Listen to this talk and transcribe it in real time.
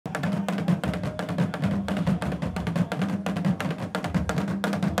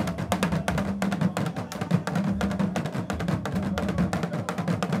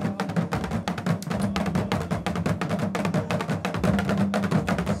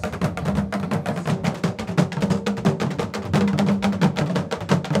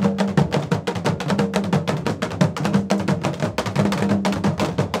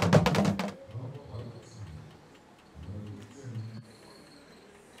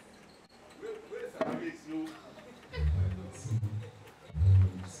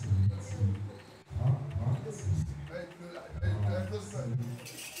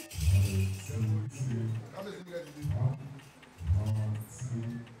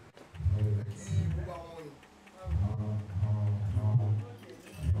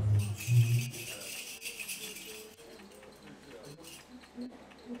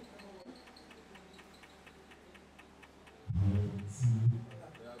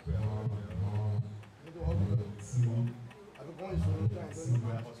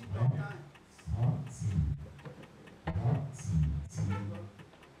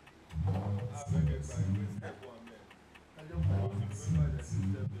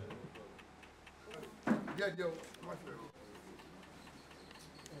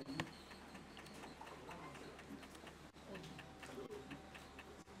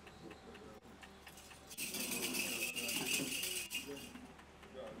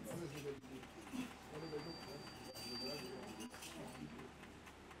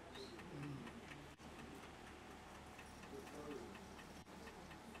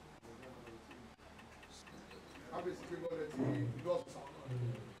Basically, the Ososa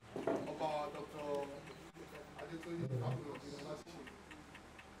about Dr. Adetoye Akinrogun Alatishe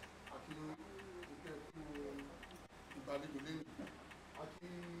Akinrogun ìgbàlejò lẹ́yìn àti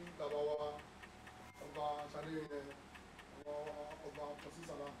bàbá wa ọba ṣàlẹ́ ọba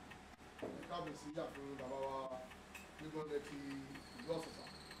Ososa kábíyèsí àfihàn bàbá wa nígbọ́dẹ ti ìlú Ososa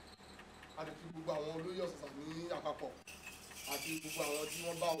àti gbogbo àwọn olóyè Ososa ní àpapọ̀ àti gbogbo àwọn tí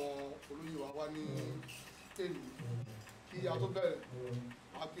wọ́n bá àwọn olóyè wa wá ní èlú kí a tó bẹ̀rẹ̀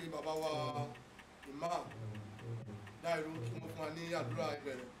a kí bàbá wa imam dáìró kí wọ́n fún wa ní àdúrà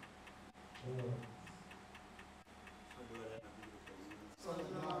ìbẹ̀rẹ̀.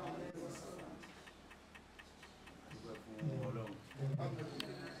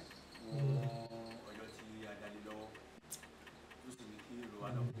 ọjọ́ tí a dalé lọ́wọ́ tó sì ní kí èrò wa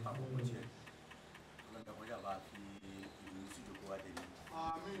náà kó àkókò jẹ́ ọlọ́dún ọkọ̀ yàrá fi ìlú síjòkó wa tẹ̀lé.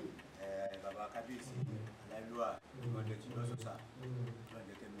 Àmín. Bàbá kábíyèsí aláìlúwà ìgbọ̀ndẹ̀ tí lọ́sọ̀sà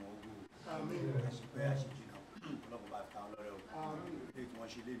lọ́dẹ̀ tẹ̀mí wọn wò àṣepẹ́ àṣejìnà ọlọ́run bá ta wọn lọ́rẹ́ o ilé tí wọ́n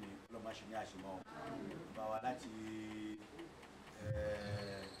ṣe lé ní ọlọ́run má ṣe ní àṣemọ́ bàbá wa láti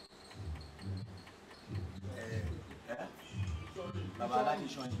bàbá láti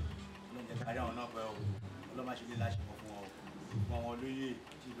ṣọ́yìn ọlọ́run jẹ́ kárí àwọn náà pẹ́ o ọlọ́run má ṣe ní láṣemọ́ fún wọn fún àwọn olóyè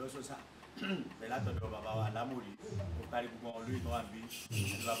tí lọ́sọ̀sà pẹ̀lú àtọ̀dọ̀ bàbá wa lámòrí ó kárí gbogbo àwọn olóyè tó wà níbí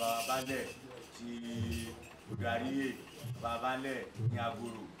bàbá wa Bálẹ̀ ti odò àríyè bàbá Bálẹ̀ ní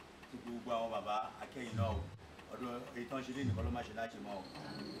Agoro tí gbogbo àwọn bàbá akẹ́yìn náà ọdún èyí tó ń ṣe lé nìkan ló má ṣe láṣẹ mọ́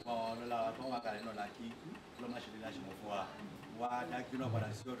wọn lọ́la wa tó ń wà kalẹ̀ náà lákì ló má ṣe lé láṣẹ mọ́ fún wa wá dákí náà padà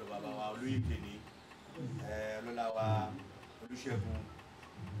sí ọ̀dọ̀ bàbá wa olóyè kèní lọ́la wa Olusegun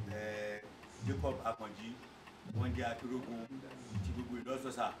Jacob Akanji wọ́n jẹ́ Akinrogun ti gbogbo ìlú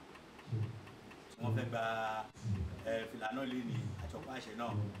Ososa wọ́n fẹ́ gba fìlà náà lé ní àtọ́kọ́ àṣẹ náà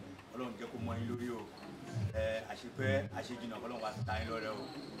ọlọ́run jẹ́ kó mọ yín lórí o àṣepẹ́ àṣejìnà ọlọ́run wá fi ta yín lọ́rẹ́ o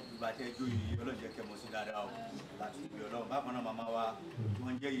ìgbà tẹ́ jó yìí ọlọ́run jẹ́ kẹ́ mọ̀ sí dáadáa o láti ibi ọlọ́run bákan náà màmá wa tí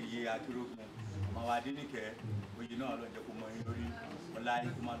wọ́n jẹ́ Yeye Akinrogun màmá wa Adéníkẹ́ oyè náà ọlọ́run jẹ́ kó mọ yín lórí ọlá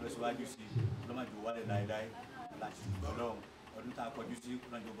yín kó máa lọ síwájú sí ọlọ́run jù wálẹ̀ láéláé láti ibi ọlọ́run ọdún tá a kọjú sí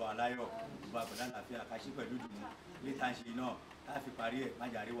ọlọ́run jọba aláyọ̀ gbogbo àgbàdo àlàáfíà káṣí pẹ̀lú ìdùnnú ilé tá à ń ṣe náà tá a fi parí ẹ̀ má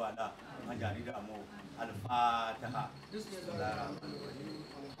jàrí wàhálà má jàrí dààmú Al-Fatiha.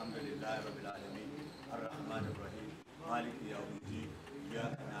 Alhamdulillahi rabbil alamin arrahmanir rahim maliki yawmiddin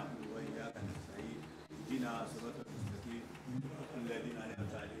iyyaka na'budu wa iyyaka nasta'in ihdina siratal mustaqim alladhina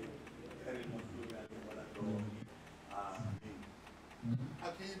an'amta alayhim ghayril maghdubi alayhim waladdallin àmín.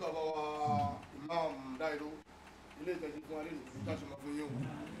 Akí bàbá wa imam dáìró ilé ìtẹ́jú fún wa nínú ìtàṣùmọ̀ fún yín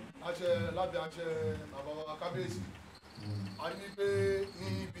o àṣẹ lábẹ́ àṣẹ bàbá wa kábíyèsí a ní pé ní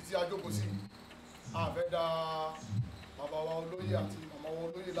ibi tí a jókòó sí a fẹ́ da bàbá wa olóyè àti màmá wa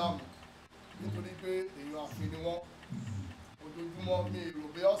olóyè láàmú nítorí pé èèyàn àfin ni wọ́n ojoojúmọ́ mi èrò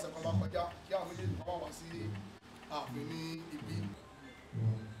bí ọ̀sẹ̀ kan bá kọjá kí àwọn méjèèjì kan wà sí àfin ní ibi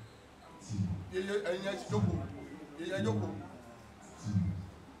Yeye ẹ̀yin ẹ ti jókòó Yeye ẹ jókòó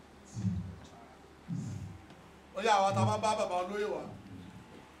ó yá àwọn tá a bá bá bàbá olóyè wá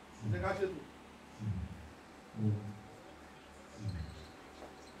ṣe ká ṣètò.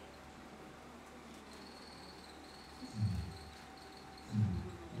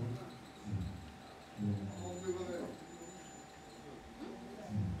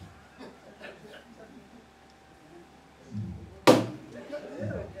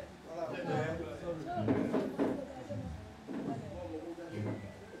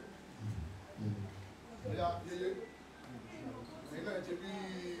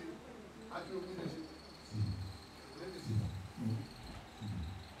 Akinrogun lè ṣe.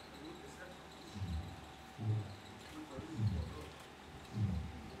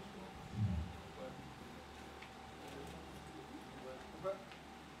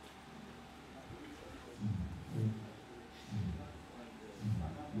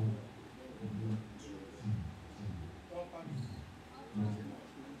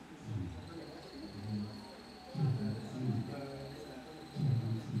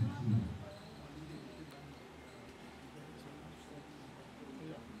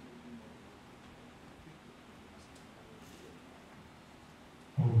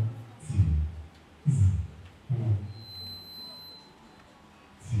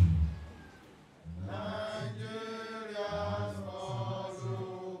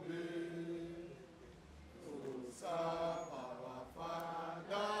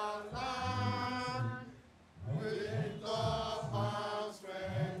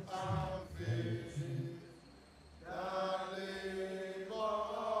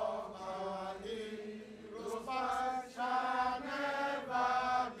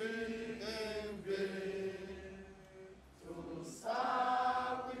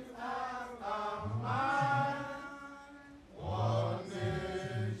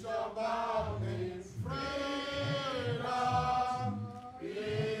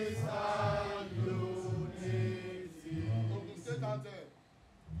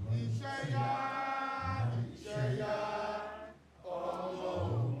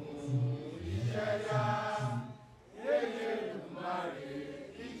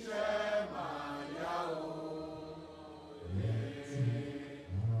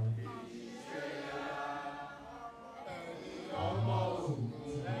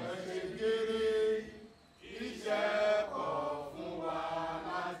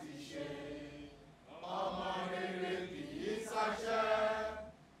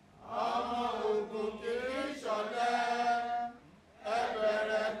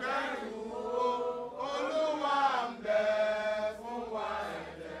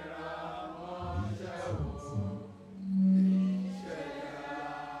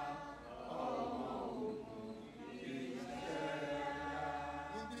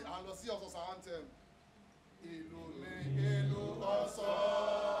 sí Ososa anthem. Ìlú mi, ìlú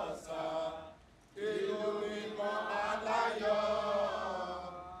Ososa, ìlú mímọ́ aláyọ̀,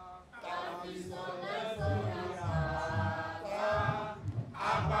 tàbí sọ̀rọ̀ àpáta,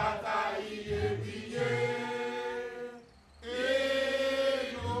 àpáta iyebíye.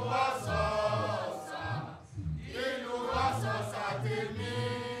 Ìlú Ososa, ìlú Ososa tèmi,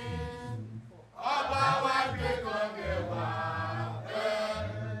 ọba wa gbé kọ̀ọ̀kẹ́ wá.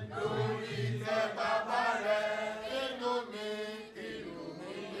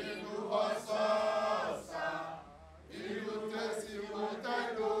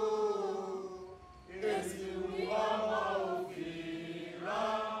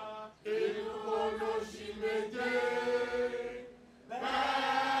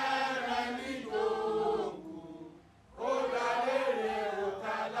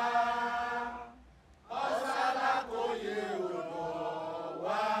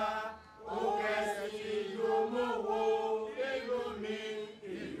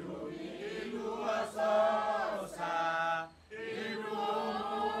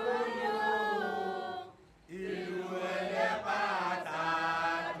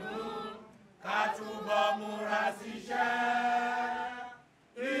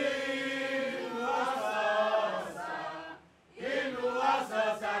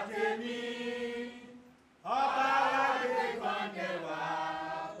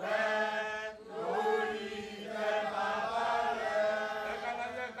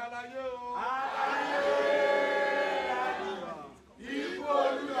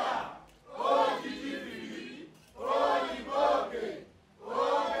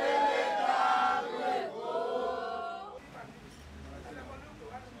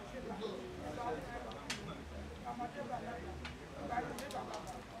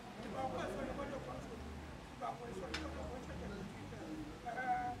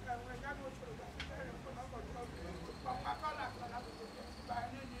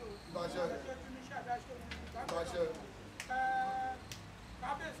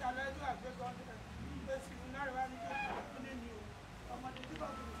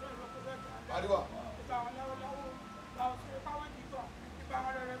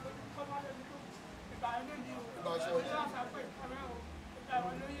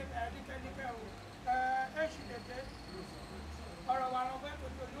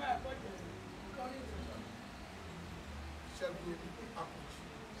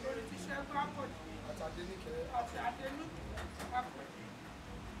 Adenike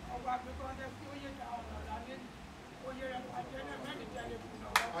ọba gbẹgbọ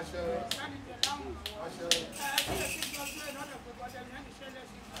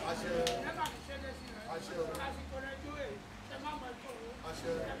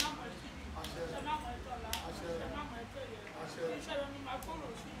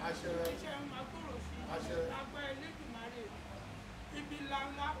Ibi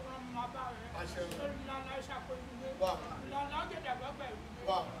ńláńlá wọn máa bá rẹ̀ lórí ńláńlá ìṣàkóso ńláńlá ó gẹ̀dẹ̀ gbọ́gbẹ̀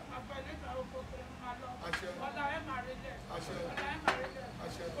ìwé àgbẹ̀ ẹlẹ́gbẹ̀ẹ́ oko tó ń máa lọ ọ̀la ẹ̀ máa rí lẹ̀ ọ̀la ẹ̀ máa rí lẹ̀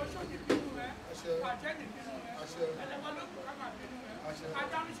oṣù ní bínú rẹ̀ àjẹ́ ní bínú rẹ̀ ẹlẹ́wọ́n ló kúrò máa bínú rẹ̀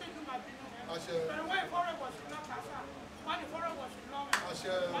adáníṣẹ́jú máa bínú rẹ̀ pẹ̀lú wọ́n ìfọ́rọ̀wọ̀sí lọ́kàṣà wọ́n ìfọ́rọ̀wọ̀sí lọ́rẹ̀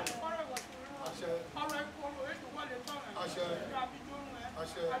wọ́n ìfọ́rọ̀wọ̀sí ọ̀rọ̀ ẹ̀kọ́ ọ̀rọ̀ èdè wọlé tọ̀rẹ̀ ìlú abidjan rẹ̀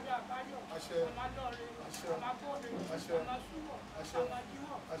àjọ àbáyọ̀ ọ̀làdọ̀rẹ̀ ọ̀làbọ̀rẹ̀ ọ̀làsúwọ̀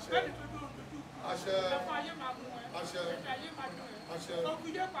ọ̀làjíwọ̀ bẹ́ẹ̀ni tó dúró dúdú ẹ̀fọ́ ayé máa mú ẹ̀ ẹ̀fọ́ ayé máa dùn ẹ̀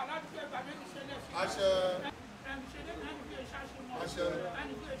lọ́kùn yé pa láti ẹgbà méjì ṣẹlẹ̀ sí ẹ̀mí ṣẹlẹ̀ náà ní bí ẹ̀ ṣáṣe mọ́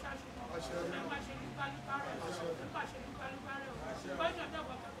ẹni bí ẹ̀ ṣáṣe mọ́ ẹ̀ máa ṣe nípa nípa rẹ̀ ẹ̀ máa ṣe nípa nípa rẹ̀ bọ́ọ̀dì ọjọ́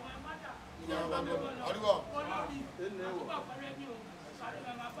bọ̀tẹ̀kọ̀ ẹ̀ má dà olórí àkókò ọ̀pẹ̀rẹ̀ ni o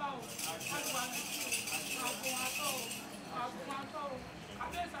àdìmọ̀ máa bá o àdìmọ̀ àmì sí o àgùn àtọ̀ o àgùn àtọ̀ o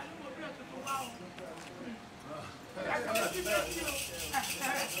àbẹ́ ìsàlẹ̀ wo bí ètò tó wá o. Ẹ̀kọ́ ti bẹ́ẹ̀ sí o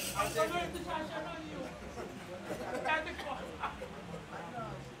àgbẹ̀ lórí ti ṣàṣẹ náà ni o ẹ̀ẹ́dì pọ̀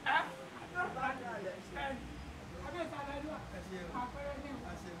àbẹ́ ìsàlẹ̀ ló àpẹẹrẹ ní o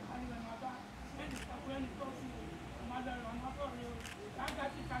àdìmọ̀ máa bá ẹni sọ̀rọ̀ ẹni tó fi ọmọdé rẹ̀ ọmọ bọ̀ rẹ̀ o lágbàá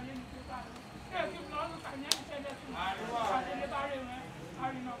ti kàlẹ́ ní pípa rẹ̀ kí ọdún kàní ẹni ṣẹlẹ̀ sí àdìlẹ̀ bá rẹ̀ rẹ̀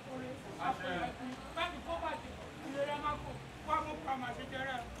àrìnà kórè àpẹẹrẹ sí báyìí kó bàjẹ́ ìlera máa kó wá mú pa màṣẹ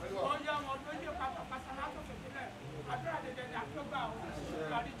jẹrẹ ó yẹ ọmọ tó yẹ pátápátá látòkè sílẹ̀ àdúrà dẹdẹ ní àtọgbà o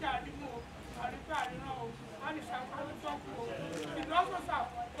àdìjà àdìmú o àdìjà àdìrán o àdìsá ìpàdé tọkù o ìlú Ososa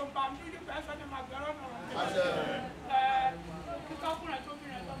tó bá mi ní bẹ́ẹ̀ sọ ní ma gbẹrọ náà kíkọkùnrin tó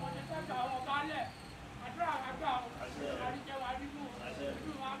bìnrin tọmọdé tẹgbà ọmọ baálẹ̀ àdúrà àgbà o àdìjẹ wà àdìmú o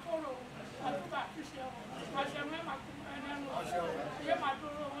ìlú wa kóró àdúrà àtúnṣe o àṣẹ mẹ máa kú ẹnẹnu o ẹyẹ máa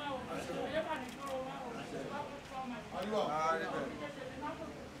dúró wọn o ẹyẹ máa ní dúró wọn o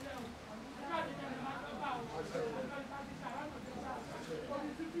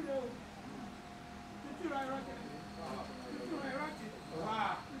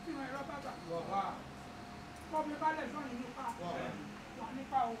Kọ́mi bá lẹ̀ sọ́yìn nípa wà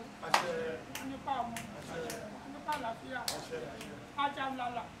nípa owó, wà nípa ọmọ, wà nípa àlàáfíà,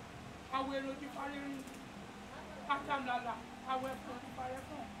 ajámlala, àwọn èrò ti parí rí, ajámlala, àwọn ẹ̀fọ́ ti parí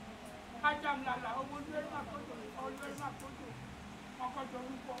fún, ajámlala, owó olúwẹ̀rí máa kọjọ, olúwẹ̀rí máa kọjọ, ọkọjọ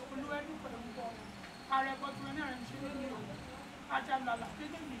orúkọ, olúwẹ̀rí pẹ̀lú orúkọ, ààrẹ bọ́tù ẹni rẹ̀ ń ṣe nínú ìlú, ajámlala,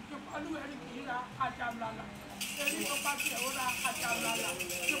 kéde ní ìjọba olúwẹ̀rí kì í ra ajámlala. Èyí tó bá tiẹ̀ ó ra ajámlala,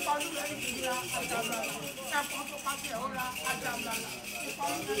 ìpa olúwẹ̀rí kì í ra ajámlala, ẹ̀fọ́ tó bá tiẹ̀ ó ra ajámlala, ìpa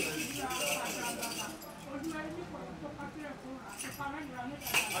olúwẹ̀rí kì í ra ajámlala, olúwẹ̀rí nípa tó bá tiẹ̀ kó ra, ìpa mẹ́nira ní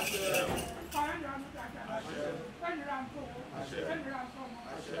dàda, ìpa mẹ́nira ní dàda, mẹ́nira ń tó, mẹ́nira ń tọ́ mọ́,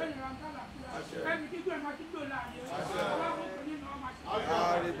 mẹ́nira ń tàlàfíà, ẹni kíkó ẹ̀ máa kíkó láàyè, ọlọ́run kò ní lọ́ọ́ máa ṣe,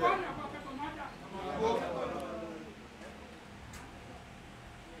 ọ̀nà ẹ̀kọ́ kẹ́kọ̀ọ́ má dà.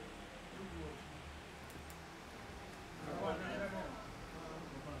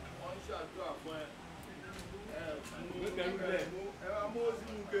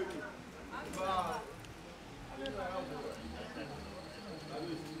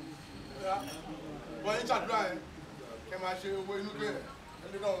 Wọ́n ń ṣàdúrà ẹ̀ kẹ́ máa ṣe owó inú kẹ́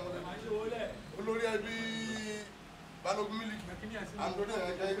ẹni náà wọ́n lè olórí ẹbí Balógun mílíkì àǹdọ́dọ̀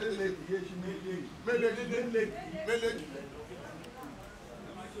ẹ̀jẹ̀ méjèèjì.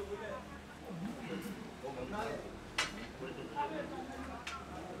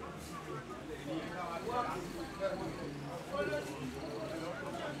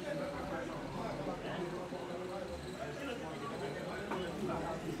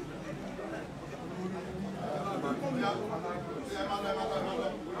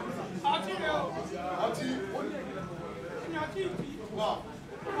 Ọtí rẹ o. Ọtí. Ní ọtí ìdí. Wà.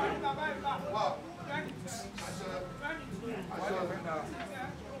 Wà ní bàbá ìgbà. Wà. Bẹ́ẹ̀ni tí. Bẹ́ẹ̀ni tí.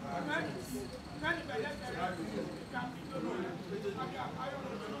 Bẹ́ẹ̀ni bẹ̀lẹ̀ bẹ̀rẹ̀. Ìjàmbí lórí. Àbí àkáyọ̀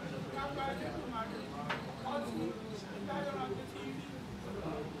lórí. Lágbá ẹni tó máa rí. Ọtí. Ìdáyọ̀ náà ti ti rí.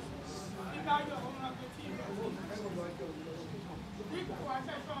 Ìdáyọ̀ òun náà ti ti rí. Nígbà wà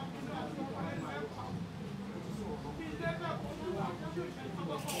ṣẹ̀ṣọ́ nínú àti ọ̀pọ̀ ẹnu ẹ̀kọ́. Bí ilé bẹ́ẹ̀ kó mú wà tó ṣe ìṣẹ́jú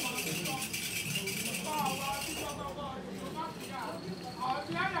gbogbo wọn ti sọ. Sọ àwọn ọtí gbogbo ìṣòro má fi yà.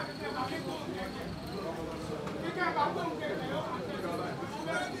 Ọtí ẹ̀yà kíkẹ́ bá mi kó kẹ̀kẹ́. Kíkẹ́ bá kó kẹ̀kẹ́ yóò máa tẹ̀lé. Ọmọ ẹ̀kọ́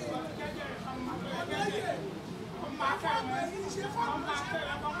ti jẹ́jẹ́ ọmọ akẹ́rẹ́. Ọmọ akẹ́rẹ́ ọmọ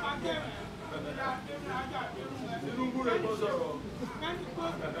akẹ́rẹ́ ọmọ akẹ́rẹ́. Tinubu rẹ̀ kọ́ sọ̀rọ̀.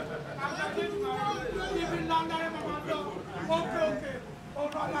 Ibi ńlá ńlá rẹ̀ máa ń lọ, òkè òkè,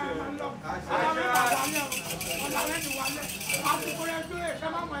 ọ̀rọ̀ ọ̀la rẹ̀ máa ń lọ. Ọ̀la rẹ̀ máa wálẹ̀ o, ọ̀la rẹ̀ ni wálẹ̀. Àsìkò rẹ̀ tó yẹ, ṣé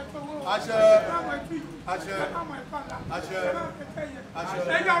máa mọ ẹ̀tọ́ owó? Àṣẹ. Ṣé máa mọ ẹ̀tọ́ yìí? Àṣẹ. Ṣé máa mọ ẹ̀tọ́ ọ̀la? Àṣẹ. Ṣé máa mọ ẹ̀tọ́ yẹ? Àṣẹ.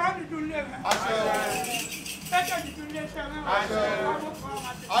 Ẹjọ́ ọ̀rọ̀ dúdú ilé rẹ̀. Àṣẹ. Ẹjọ́ dúdú ilé iṣẹ́ rẹ̀. Àṣẹ.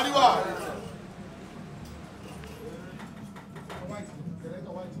 Àríwá.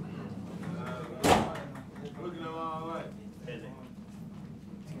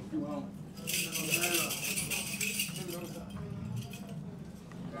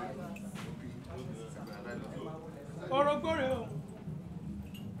 Orogore o,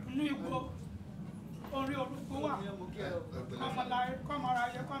 inú igbó, orí orúkọ wà, kọmọra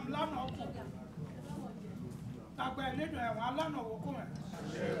yẹ kọmọ lánà ọkù, tàgbà ẹlẹ́dùn ẹ̀ wọ́n alánà òwòkú ẹ̀,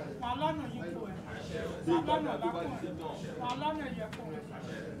 wọ́n alánà yípo ẹ̀, wọ́n alánà lápò ẹ̀, wọ́n alánà ìyẹ̀kù ẹ̀,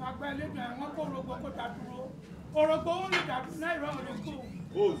 tàgbà ẹlẹ́dùn ẹ̀ wọ́n kó orogbo kó dàdúró, orogbo ó lè dàdúró náà ìrọ̀ orogbo.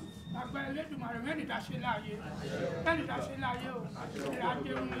 Àgbà Elédùmarè mẹ́rin dáṣe láàyè o, ìrìn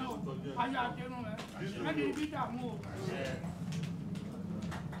àjẹrun rẹ o, ayé àjẹrun rẹ, mẹ́rin ibi dààmú o.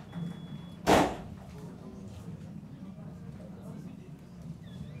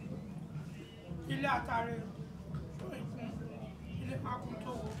 Ilé àtàrẹ, ìkún, ilé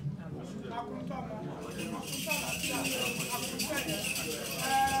akúntòwò, akúntọ̀mọ, akúntọ̀làfíà, akúntẹ̀yẹ,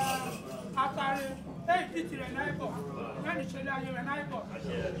 àtàrẹ, èyí títì rẹ̀ náà bọ̀. Mẹ́rin ṣe ilé ayé rẹ̀ náà bọ̀,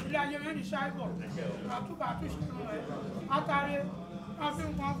 ilé ayé mẹ́rin ṣe àìbọ̀, àtúbà àtúnṣe rẹ̀, àtàrí wọn fi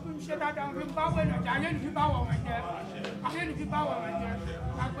wọn fi ṣe dáadáa wọn fi bá wọ èèyàn jẹ, ayé nìfi bá wọ̀ wọ́n jẹ, ayé nìfi bá wọ̀ wọ́n jẹ,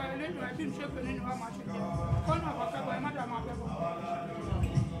 àgbà Elédùn ẹbí ń ṣe pé nínú wọn máa ṣe jẹ, kọ́nà ọ̀bọ̀ kẹ́kọ̀ọ́ ẹ má dà máa fẹ́ bọ̀.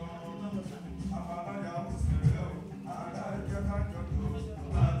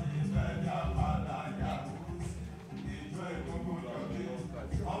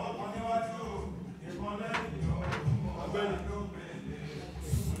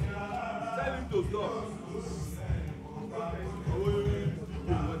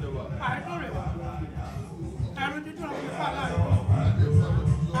 Ẹ̀rù dídùn ọ̀gbìn fà láàrin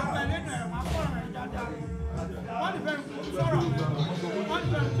àgbà Elédùn ẹ̀wọ̀n akọ̀rọ̀ rẹ̀ dáadáa. Wọ́n lè fẹ́ sọ̀rọ̀ rẹ̀, wọ́n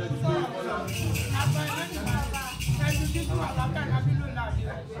lè fẹ́ sọ̀rọ̀ rẹ̀. Àgbà Elédùn ẹ̀dùn dídùn àlàbẹ̀rẹ̀ abílò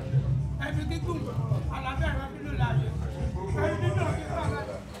láàyè. Ẹ̀dùn dídùn àlàbẹ̀rẹ̀ abílò láàyè. Ẹ̀rù dídùn ọ̀gbìn fà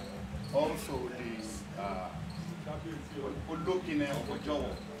láàrin. Also the Olókìnẹ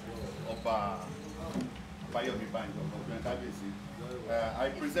Ọ̀jọ̀wọ̀ Ọba Bayomi Banjo of Kábíyèsí. I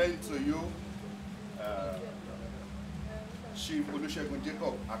present to you Chief Olusegun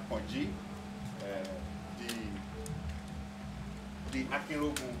Jacob Akanji, the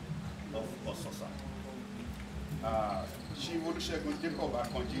Akinrogun of Ososa. Chief Olusegun Jacob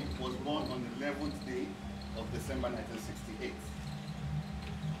Akanji was born on the 11th day of December 1968.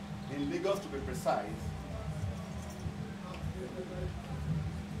 In Lagos, to be precise.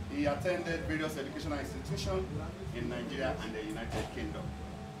 He attended various educational institutions in Nigeria and the United Kingdom.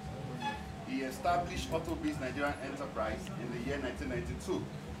 He established Autobiz Nigerian Enterprise in the year 1992,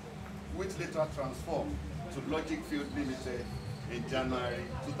 which later transformed to Logic Field Limited in January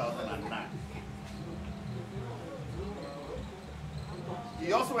 2009.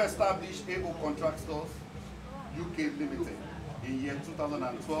 He also established AO Contractors UK Limited in year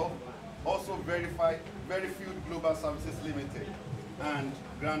 2012, also Verifield Global Services Limited and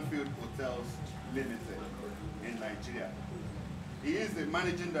Grandfield Hotels Limited in Nigeria. He is the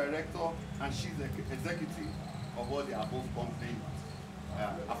managing director and chief executive of all the above companies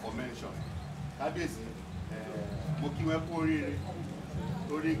aforementioned. Kábíyèsí, mo kí wọn kú oríire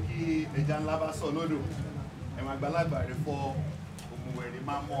torí kí ẹja ńlá bá sọ lódò ẹ̀wọ̀n àgbàlagbà rẹ̀ fọ́ òmùwẹ̀rì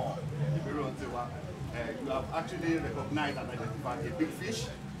máa mọ̀ ìbéèrè ọ̀tí wa. You have actually recognized and identified a big fish,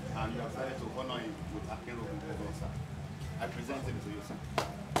 and you have decided to honor him with Akinrogun, sir. I present him to you, sir.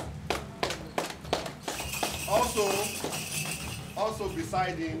 Also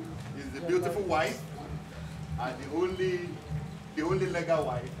beside him is the beautiful wife, and the only legal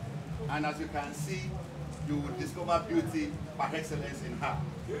wife, and as you can see, you will discover beauty par excellence in her.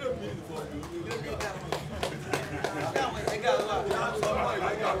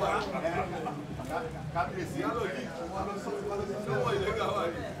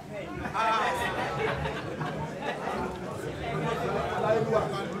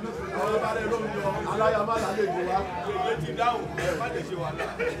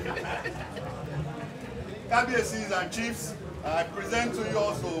 Kábíyèsí and chiefs, I present to you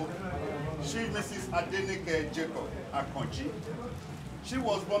also Chief Mrs. Adetoye Jacob Akanji. She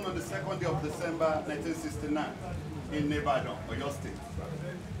was born on the 2nd day of December 1969 in Ibadan, Oyo State.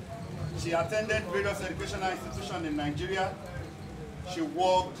 She attended various educational institutions in Nigeria. She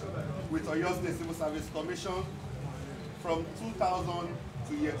worked with Oyo State Civil Service Commission from 2000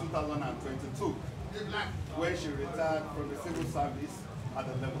 to year 2022, when she retired from the civil service at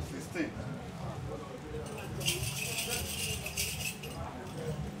the level 16.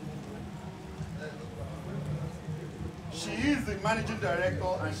 She is the Managing Director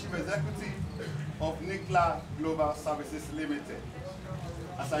and Chief Executive of Nikla Global Services Limited.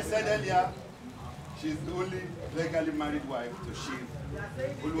 As I said earlier, she is the only legally married wife to Chief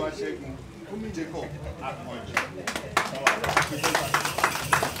Olusegun Jacob Akanji.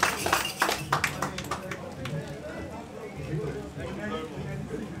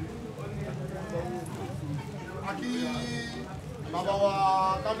 Aki bàbá wa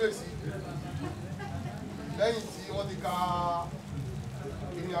kábíyèsí lẹ́yìn tí wọ́n ti ka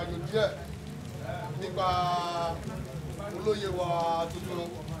ìrìn àjò díẹ̀ nípa olóyè wa tuntun.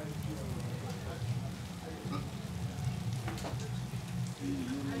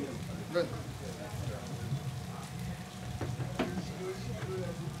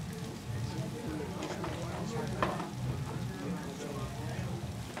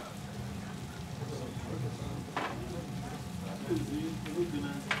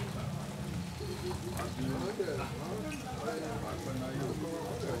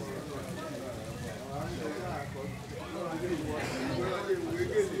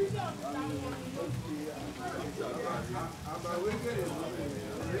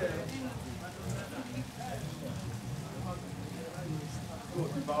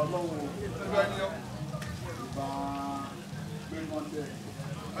 Ìbà Ọlọ́run ìbà gbẹ́mọ́tẹ́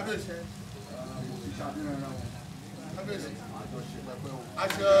Kábíyèsí. ìṣàdínrẹ̀ náà Kábíyèsí. àjọṣe pẹpẹ o.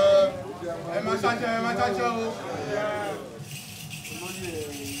 Àṣẹ ẹ máa ṣáṣẹ ẹ máa ṣáṣẹ o. Olóyè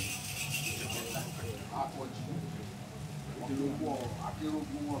Àkànjì ìdílówó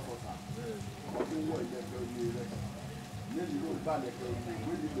Akinrogun Ososa ọdún wọ ìlẹ̀kẹ̀ oyè rẹ̀ méjì ló gbà lẹ̀kẹ̀ oyè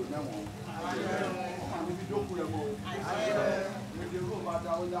méjì ló mẹ́wọ̀n ọmọ mi fi dókun rẹ̀ mọ́ méjì ló bá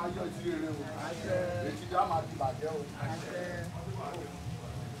da ó yá ayọ̀ ìdílé rẹ̀ o ètí dá máa ti bàjẹ́ o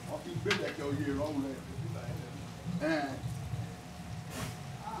wọ́n fi gbé lẹ̀kẹ̀ oyè rọrùn rẹ̀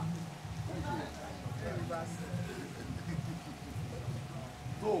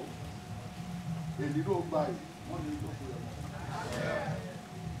tó èdè ló gbà yìí wọ́n ní dókun rẹ̀ mọ́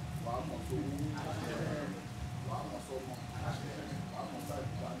wàá mọ̀ tó wàá mọ̀ sọ́mọ́ wàá mọ̀ sáà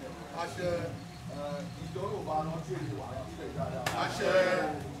ìgbàlẹ̀ Àṣẹ. ìjọ yóò bá rántí èdè wà nílẹ̀ dáadáa. Àṣẹ.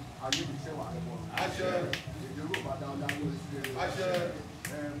 ayé mi ṣẹ́ wà lẹ́wọ̀n. Àṣẹ. èdè yóò bá dáadáa lórí sílẹ̀. Àṣẹ.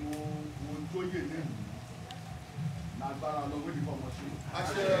 mo tó yè lẹ́nu lágbára lọ wéde fọmọ sí.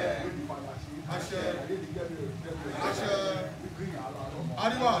 Àṣẹ. wéde padà sí. Àṣẹ. ayé mi gẹ́gẹ́ gẹ́gẹ́. Àṣẹ. gbígbìn àlọ́ àlọ́mọ.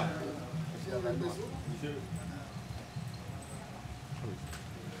 Àríwá.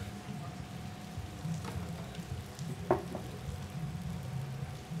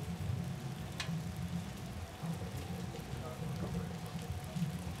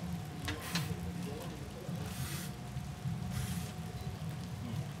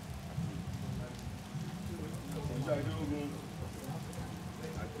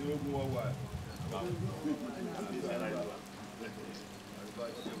 Akinrogun ọwà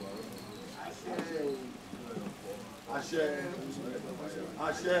àṣẹ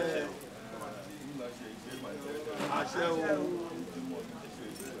àṣẹ àṣẹ o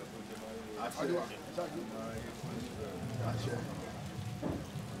àṣẹ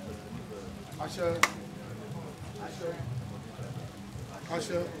àṣẹ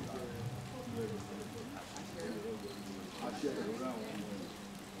Àṣẹ. Àṣẹ.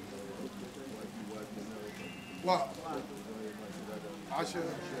 Wà. Àṣẹ.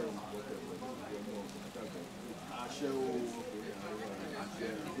 àṣẹ o àṣẹ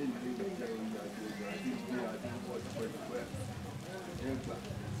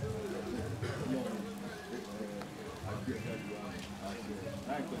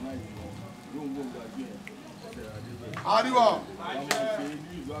Àríwá.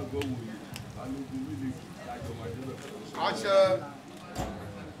 Àṣẹ.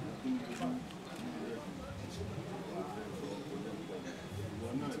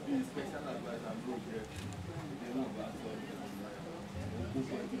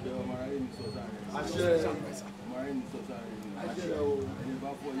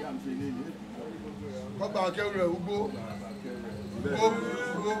 Kọ́gbà akẹ́rù rẹ̀ ugbó.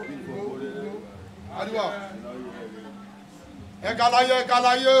 Àríwá. Ẹ̀kàláyé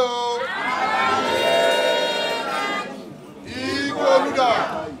ẹ̀kàláyé o. Ìgbò olùdà.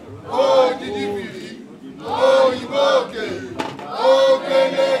 Òdìdí fìrí. Òyìnbó òkè.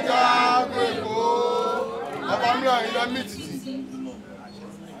 Ògbélé jágbèkó. Ọba mìíràn ilẹ̀ mìtìtì.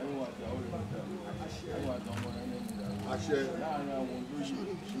 Àṣẹ.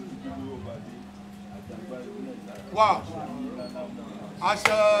 wà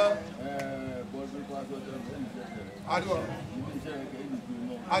àṣẹ àdúrà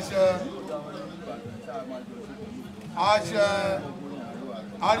àṣẹ àṣẹ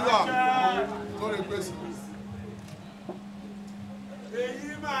àdúrà tó lè pèsè. èyí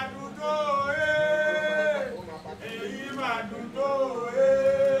máa dùn tó èyí máa dùn tó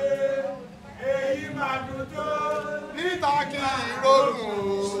èyí máa dùn tó. níta kí ìrògùn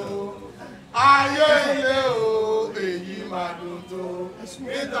ayé ilé o èyí máa dùn tó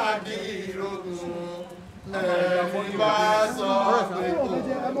níta kí ìrògùn ẹni bá sọ pé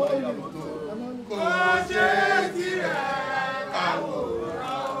kò ṣe tirẹ̀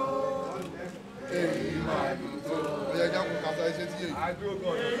àwòrán o èyí máa dùn tó. ọ̀yẹ́ jákùn kàtà ẹ̀ṣẹ̀ tí yèyí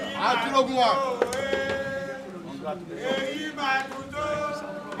àdúrógún wa. èyí máa dùn tó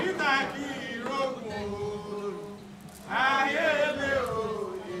níta kí ìrògùn ayé ilé o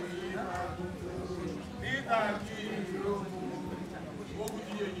èyí máa dùn tó níta kí ìrògùn. Ogun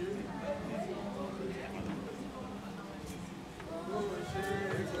ti yeye.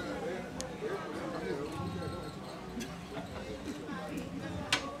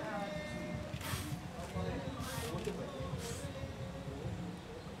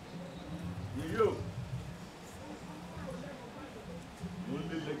 Yo.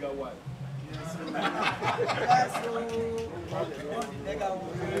 Only legal wife.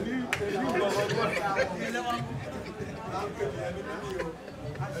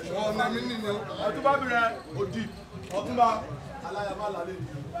 ọ̀nà mi nìyẹn. Ọtúnba bìrẹ̀ òdì. ọ̀túnba aláyàmá lálẹ́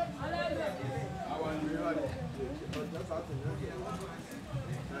yìí. Àwọn ènìyàn wà ní.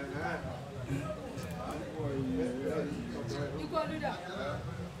 Ikoluda,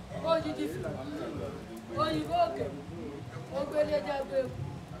 ojiji fi, òyìnbó òkè, ògbéléjà gbẹ̀kú,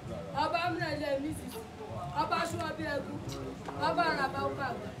 ọba amúnẹ̀lẹ̀ mísìsì, ọba ṣúwọ́bí ẹkú, ọba àràbà ọkọ̀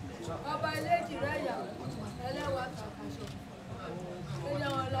àgbà, ọba ilé ìkìrẹ́ ìyàwó, ẹlẹ́wà kàkàṣọ, ilé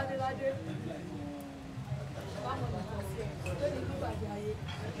wọn ládéládé, báwọn nìkan sí ẹ, lónìí gbígbàdé ayé,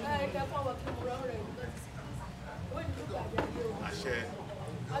 láyé kẹ́kọ̀ọ́ wọ kí mo rọrùn rẹ̀ nígbà tí ó ní gbígbàdé ayé o. àṣẹ.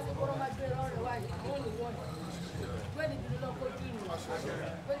 Láti kọ́rọ́ máa gbé rọrùn rẹ̀ wáyé, àwọn ò ní wọ̀nyí. Gbẹ́ni ìdílé náà kó dùn ìlú.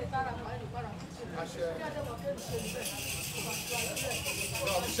 Gbẹ́ni tára pa ẹni para. Bí Adéwọ̀ kéde ṣe níbẹ̀, kò bá tó ayé bẹ̀.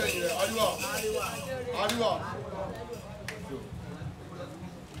 ọ̀nà àbíṣẹ́ yìí rẹ̀ àríwá àríwá.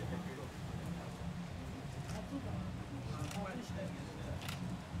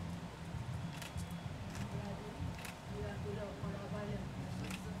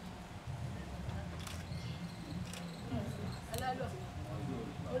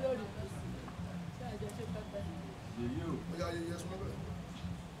 Olórí, ṣé àjọṣe pẹpẹ? ọ̀yà ayẹyẹ súnmọ́ bẹ̀rẹ̀.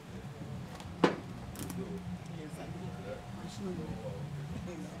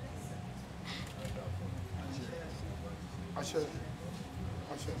 àṣẹ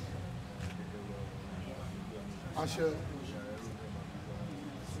àṣẹ àṣẹ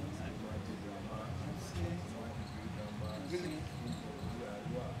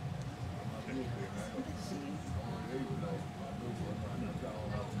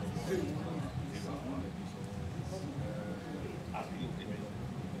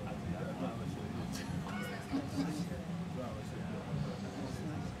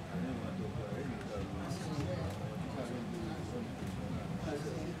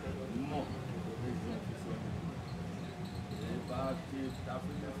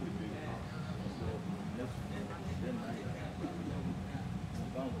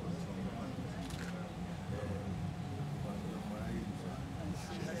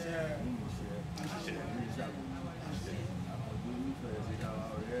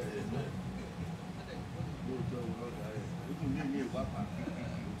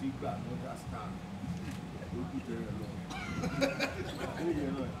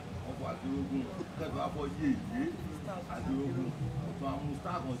ọkọ̀ Akinrogun kẹ́kọ̀ọ́ afọ Yeye Akinrogun ọ̀tún àwọn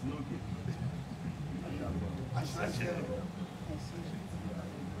star kan sí òkè.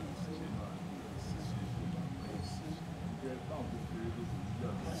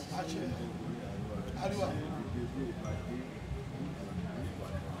 àríwá.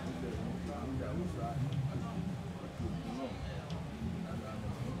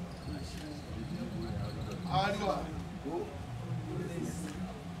 àríwá.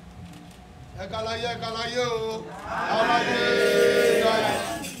 ẹ̀kàlàyé o àlàyé ìdáyà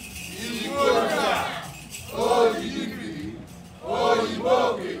ìlú òrìṣà òyìnbí òyìnbó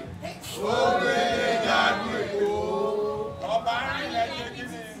òkè ògbé ìjàdù èkó. Ọba arìnrìn ṣe kí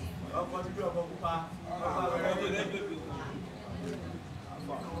ni? ọkọ̀ tí bí ọkọ̀ pupa ọkọ̀ àgbẹ̀rẹ̀ tó lẹ́gbẹ̀ẹ́.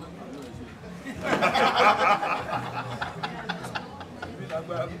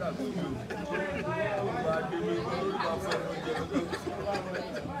 Agbára bí dàgbò mi o, ó gba gbé mi lórí ìgbà fún ẹ̀rọ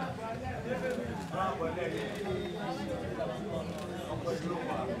ìjẹun.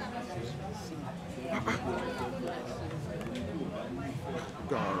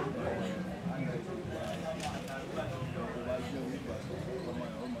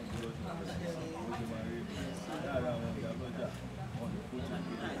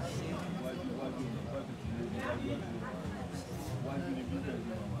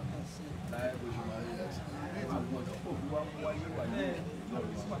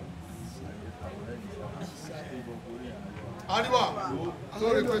 Adiba,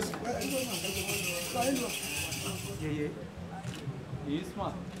 sorry, question. Yeye, he is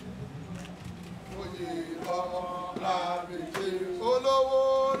smart. Oye ọmọ làbèjì olówó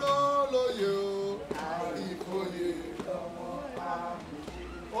lólóye o. Ìfòye ọmọ làbèjì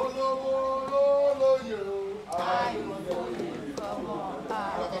olówó lólóye o. Ìfòye ọmọ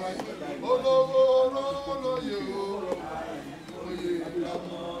làbèjì olówó lólóye o. Ìfòye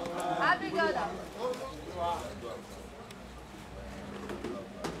ọmọ làbèjì.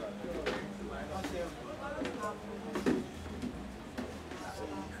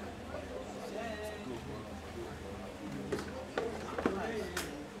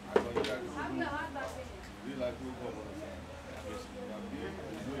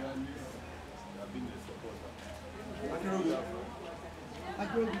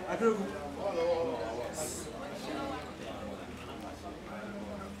 Akinrogun.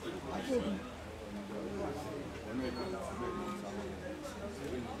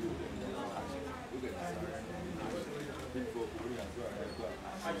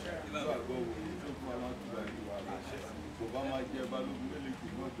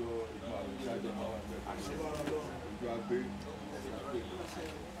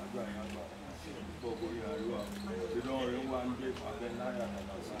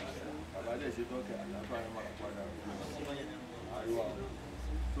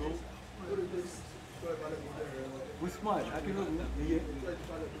 Who's smart? Akinrogun. Yeye.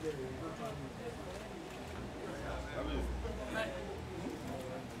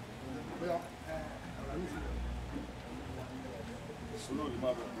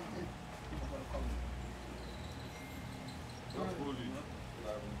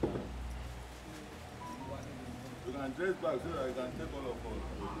 You can trace back so that you can take all of us.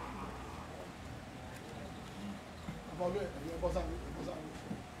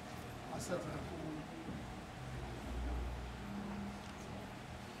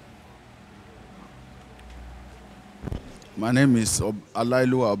 My name is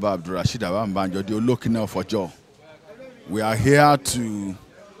Alatishe Abdulrasheed Abambanjo, the Olokina of Ojo. We are here to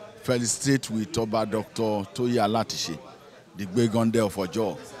felicitate with Oba Dr. Toye Alatishe, the Gbegonde of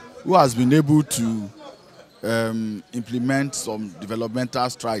Ojo, who has been able to implement some developmental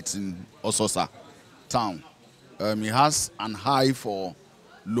strides in Ososa town. He has an eye for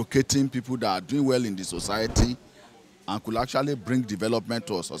locating people that are doing well in the society and could actually bring development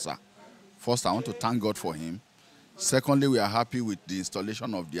to Ososa. First, I want to thank God for him. Secondly, we are happy with the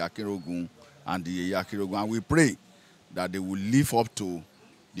installation of the Akinrogun and the Yeye Akinrogun, and we pray that they will live up to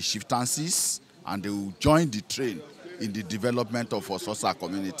the chieftaincies and they will join the train in the development of Ososa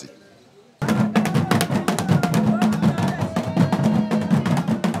community.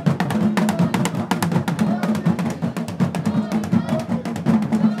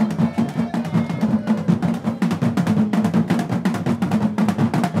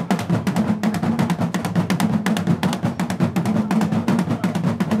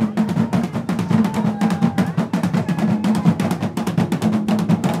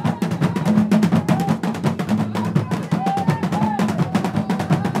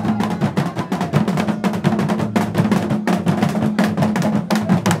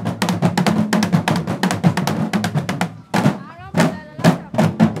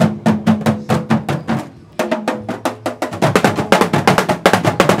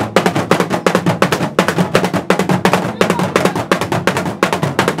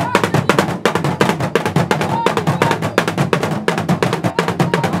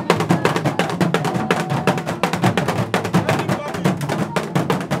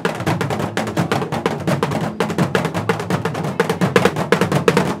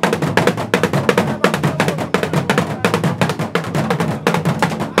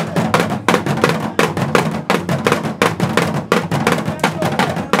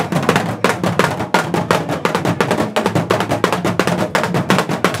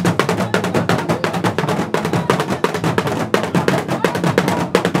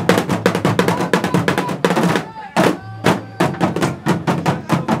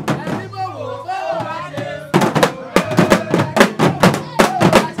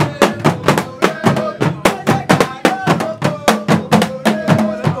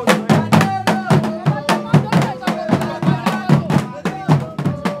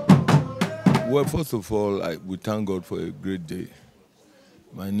 Well, first of all, we thank God for a great day.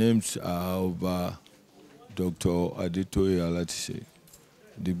 My name's Dr. Adetoye Alatishe,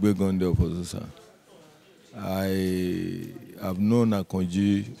 the Gbegonde of Ososa. I have known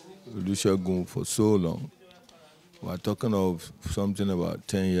Akanji Olusegun for so long. We're talking of something about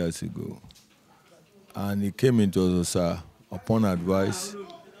 10 years ago. And he came into Ososa upon advice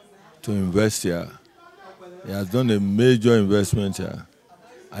to invest here. He has done a major investment here.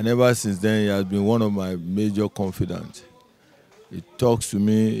 And ever since then, he has been one of my major confidants. He talks to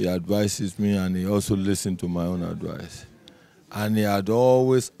me, he advises me, and he also listens to my own advice. And he had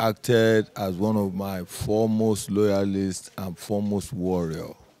always acted as one of my foremost loyalists and foremost warrior.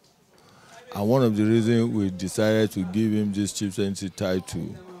 And one of the reasons we decided to give him this chieftaincy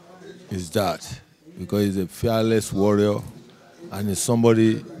title is that, because he's a fearless warrior and he's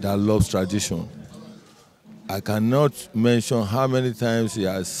somebody that loves tradition. I cannot mention how many times he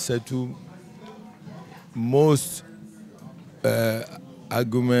has settled most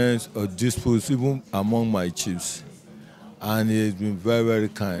arguments or disputes even among my chiefs. And he has been very, very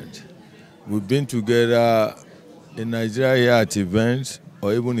kind. We've been together in Nigeria here at events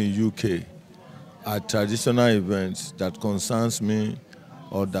or even in UK at traditional events that concerns me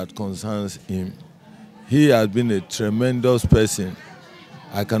or that concerns him. He has been a tremendous person.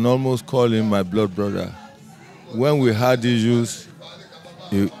 I can almost call him my blood brother. When we had issues,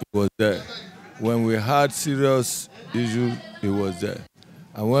 he was there. When we had serious issues, he was there.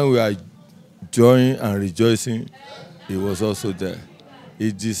 And when we are joying and rejoicing, he was also there.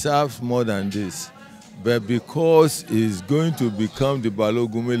 He deserves more than this. But because he's going to become the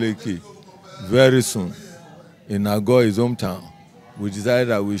Balogun Meleki very soon in Nago, his hometown, we decided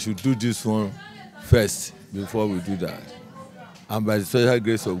that we should do this one first before we do that. And by the special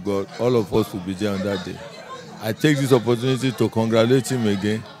grace of God, all of us will be there on that day. I take this opportunity to congratulate him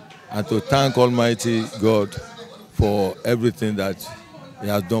again and to thank Almighty God for everything that he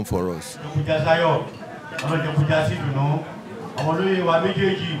has done for us.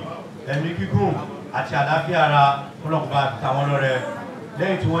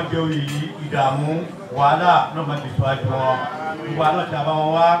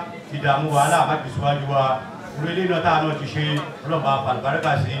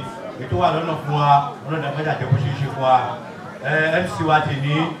 MC wa ti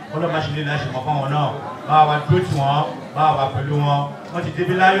ní ọlọ́mọ ṣe lè ṣe mọ́ fún wọn náà bá wa dúró tí wọ́n bá wa pẹ̀lú wọn wọ́n ti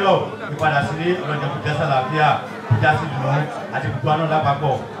débi láyọ̀ ìpadà sílé ọlọ́jọ́ kò jẹ́ sàlàáfíà kò já sí dùnú àti gbogbo àná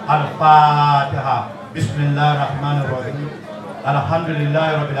lápapọ̀ al-Fatiha bismillahir rahmanir rahim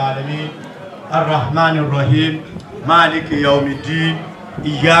alhamdulillahi rabbil alamin arrahmanir rahim maliki yawmiddin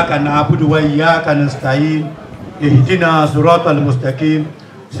iyyaka na'budu wa iyyaka nasta'in ihdina siratal mustaqim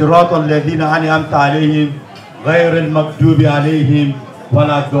siratal ladzina an'amta alayhim غير المغضوب عليهم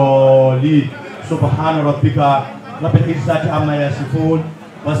ولا الضالين سبحان ربك رب العزة عما يصفون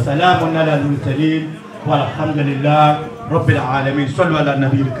والسلام على المرسلين والحمد لله رب العالمين صلوا على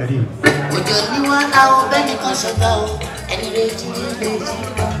النبي الكريم.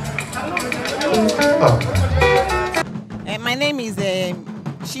 My name is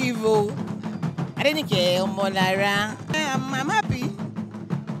Chivo Adenike Omolara. I'm happy.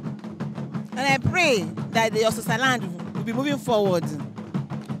 And I pray that the Ososa land will be moving forward.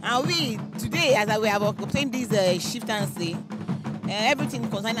 And we, today, as we have obtained this chieftaincy, everything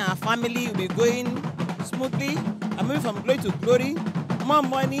concerning our family will be going smoothly and moving from glory to glory. More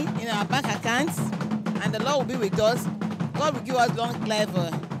money in our bank accounts, and the Lord will be with us. God will give us long life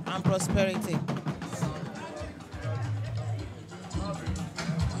and prosperity.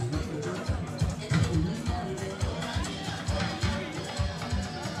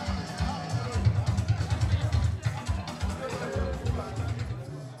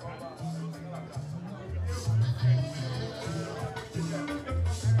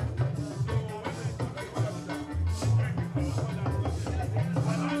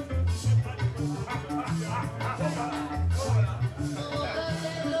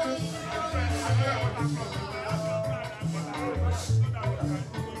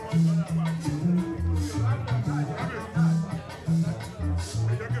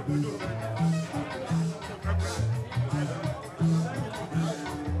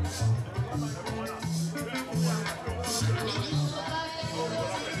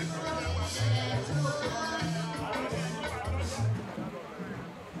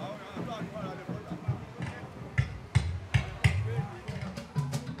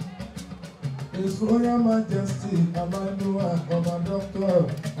 His Royal Majesty Amadua Ọba Dr.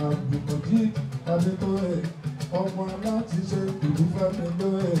 Adetoye ọmọ Alatishe Ìlúfẹ́mi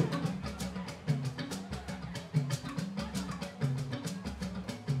lóye.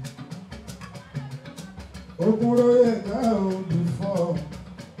 Ogunroye down before.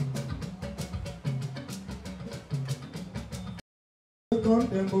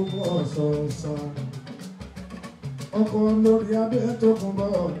 Kọ́ńtẹ̀ gbogbo Ososa. Ọkọ̀ lórí Adetoye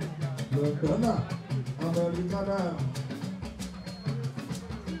Lọ́dọ́nà Amẹ́ríkánà.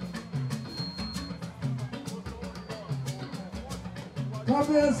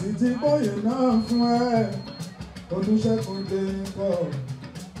 Kábíyèsí ti gbóyè náà fún ẹ. Olusegun dé kọ́.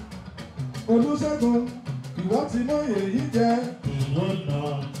 Olusegun ìwọ ti lóye yìí jẹ́. Ìwọ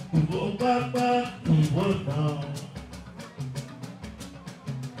náà, ìwọ pápá, ìwọ náà.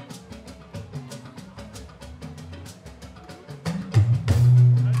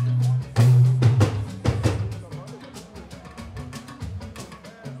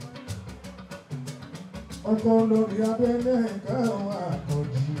 Ọkọ̀ lórí abẹ́lé kẹ́hìn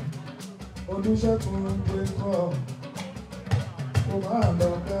Akanji. Olusegun dé kọ́. Kò máa lọ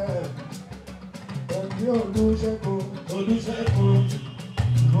bẹ́ẹ̀. Ẹ̀mí Olusegun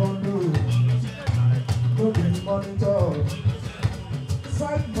mọ́lú lórí mọ́nítọ̀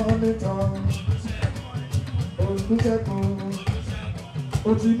side monitor Olusegun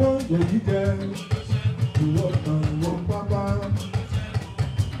ó ti mọ èyí jẹ ìwọ kan ìwọ pápá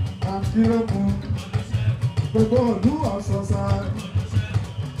Akinrogun gbogbo ìlú Ososa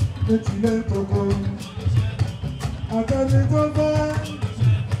ní tilẹ̀ tókò àtẹni tó fẹ́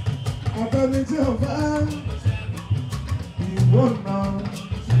àtẹni tí ò fẹ́ ìwọ náà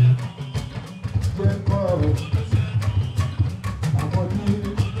jẹ́ kọ́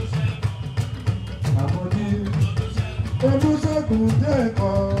àmọ́dí Olusegun jẹ́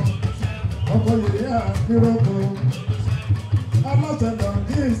kọ́ ọkọ̀ Yeye Akinrogun alátẹ̀dọ̀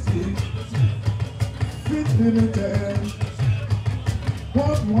kíìsì fit limited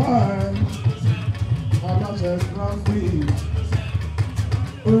Goldmyne aláṣẹ graphic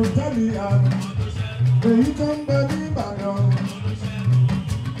òtẹ́lì àrùn èyí tó ń bẹ ní Ìbàdàn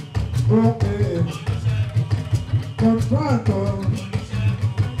òkè kọ̀ntrátọ̀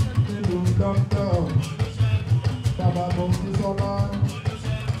nílùú London bàbá Mọ́tísọ́lá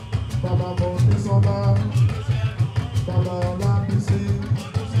bàbá Ọlábísí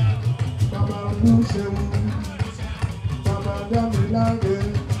bàbá Olusegun bàbá Dámiláre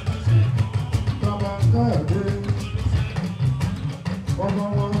bàbá Káyọ̀dé ọmọ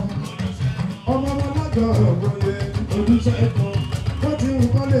wọn lájọ òye Olusegun wọ́n ti ń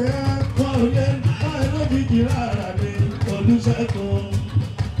kọ́lé ẹ́ wọ́n ò lé wọ́n ẹ̀ lójijì rárá ní Olusegun.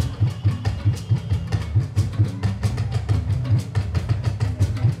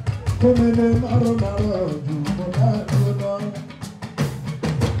 Kómìnì márùn-ún jù mọ́ láàrin lọ.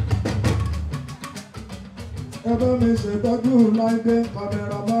 Ẹ bá mi ṣètọ́jú láìpẹ́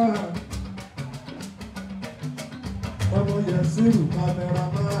cameraman. Ọmọ Yẹ̀sírù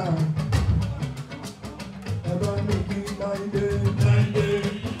cameraman. Ẹ bá mi kí láìpẹ́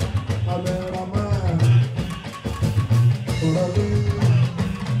cameraman. Ọ̀rọ̀ mi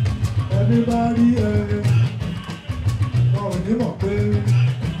ẹni bá rí ẹ wọn ò ní mọ̀ pé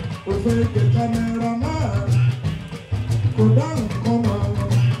o fẹ́ ké cameraman kò dáhùn kọ́ mọ́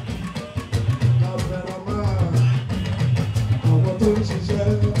cameraman àwọn tó ń ṣiṣẹ́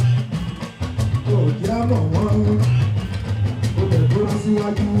kò jẹ́ àmọ̀ wọ́n o lè dúró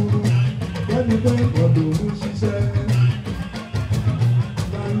síwájú lẹ́ni pé gbọ́dọ̀ ń ṣiṣẹ́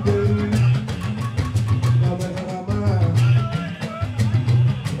láńdé cameraman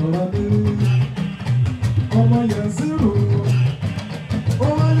ọ̀rọ̀ mi ọmọ Yẹ̀sírù.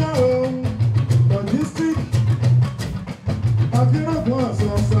 Akinrogun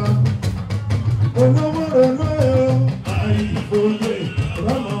Ososa olówó olóyè àìfòye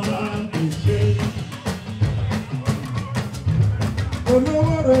lọ́nà máa ń pèsè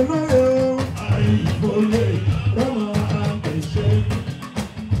olówó olóyè àìfòye lọ́nà máa ń pèsè.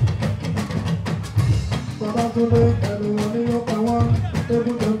 Bàbá tó lé ẹnu wọn ní ọ̀pá wọn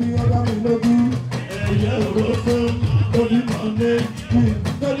egun tẹ̀bí ọba mi lójú ẹ̀yẹ òrófó onímọ̀ ní bí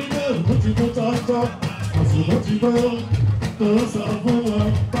lórí náà ló ti kó tọ́tọ́ àsìkò ti gbó. Tó sọ fún wọn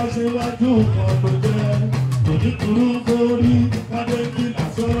bá ṣe wájú wọn ló jẹ́ oníkùrú forí kádébìlà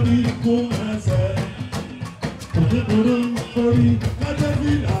sórí kún ẹsẹ̀ oníkùrú forí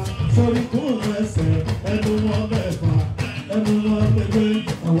kádébìlà sórí kún ẹsẹ̀ ẹnu wọn mẹ́fà ẹnu wọn pépé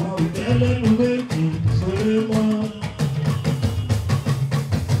àwọn òjẹ́ lẹ́nu méjì sórí mọ́.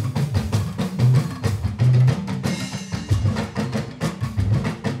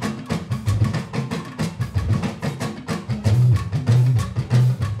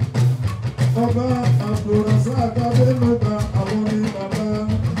 Ọba Abdulrasaq Adénúgà àwọn ní bàbá.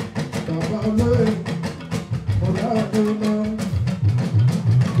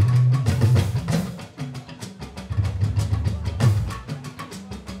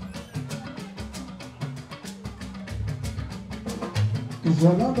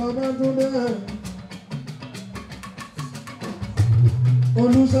 Ọlábàbátúndé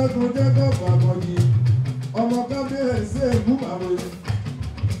Olusegun Jacob Akanji ọmọ kábíyèsí Ègúnmàwé.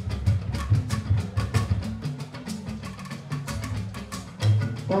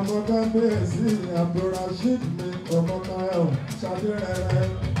 Ọmọ kábíyèsí Abdulrasheed mi ọmọ Táyọ̀ Ṣadérẹrẹ.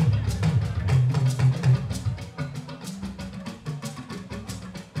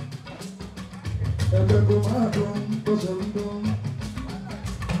 Ẹgbẹ́ kò máa dùn bó ṣe ń dùn.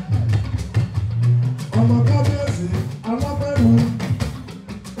 Ọmọ kábíyèsí alábẹ́rù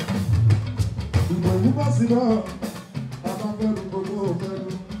ìgbòho bá sí bọ́ alábẹ́rù gbogbo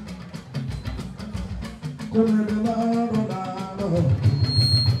òfẹ́rù kò lè lè láàárọ̀ láàárọ̀.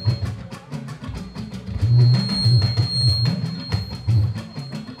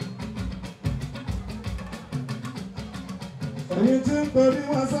 Èyí tí ń pèrí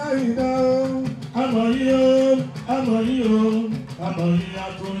wá sáyìn náà àmọ̀ yìí o, àmọ̀ yìí o, àmọ̀ yìí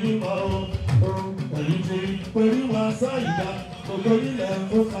àtúnyìnbọ̀ o. Èyí tí ń pèrí wá sáyìn náà gbogbo ilẹ̀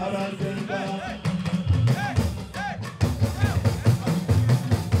ó fara jẹ gbà.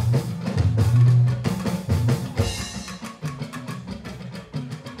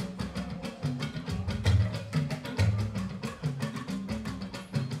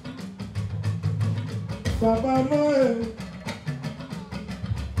 Bàbá lóye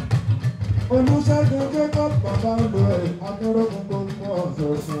Olusegun Jacob bàbá lóye Akinrogun gbogbo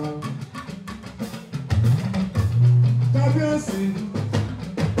Ososa. Kábíyèsí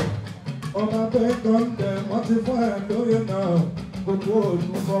ọba Bẹ́gọ́ndẹ̀ wọ́n ti fún ẹ̀ lóye náà gbogbo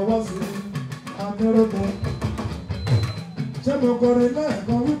olùfọwọ́ sí Akinrogun. Ṣé mo kọrin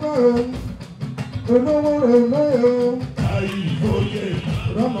lẹ́ẹ̀kan wípé o olówó rẹ̀ lóye o. Àìfòye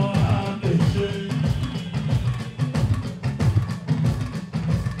rọ́mọ àpèṣe.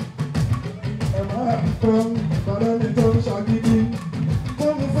 Bàrẹ́ mi tó ń ṣàgídí, kó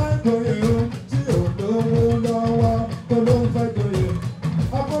mi fẹ́ joyè o, tí ò lówó lọ́wọ́ tó ló ń fẹ́ joyè.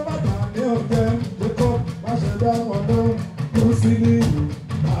 Akọ́bàtà ní ọ̀jẹ́, Jacob má ṣe dá wọn lóhùn, ló sì ní ìlú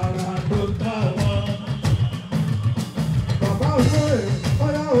ara tó dá wọn. Bàbá olóyè,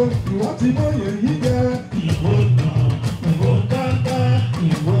 bóyá o, ìwọ ti mọ̀yè yí jẹ. Ìwọ náà, ìwọ káká,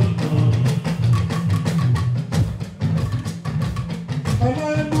 ìwọ náà. Ọmọ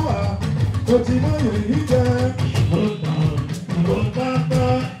ẹnu à. Ó ti mọ̀yè yìí jẹ́ ìwọ pápá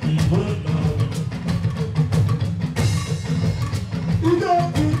ìwọ náà. Ijó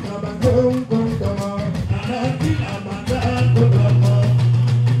kí àbàjẹ́ ń kó ń tọmọ, àrà kí àbàjẹ́ kó tọmọ.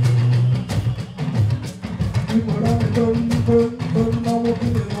 Ìmọ̀ràn mi tó ń náwó kí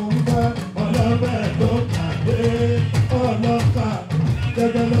ni mo ń fẹ́. Ọlọ́bẹ̀ tó kàdé ọlọ́kà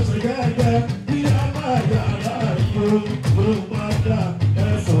gẹ́gẹ́ ló ṣe gẹ́gẹ́ kí á máa yàrá ìgbó ló padà ẹ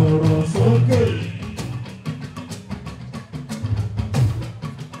sọ̀rọ̀ sókè.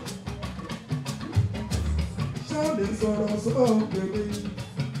 Ṣé o lè sọ̀rọ̀ sókè ni?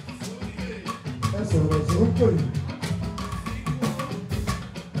 Ẹ sọ̀rọ̀ sókè.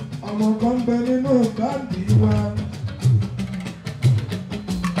 Àwọn kan bẹ nínú káàdì wa.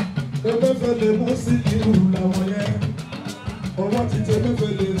 Ebéfẹ́lẹ́ mú sí irú làwọn yẹn. Ọwọ́ ti tẹ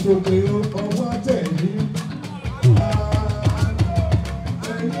ebéfẹ́lẹ́ sókè ọwọ́ àtẹ̀yìn.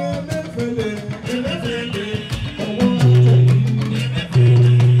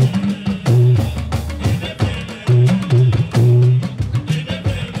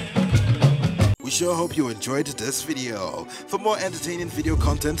 We sure hope you enjoyed this video. For more entertaining video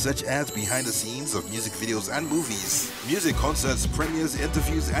content such as behind the scenes of music videos and movies, music concerts, premieres,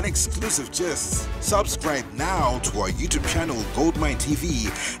 interviews, and exclusive gists, subscribe now to our YouTube channel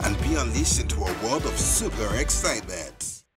GoldmyneTV and be unleashed into a world of super excitement.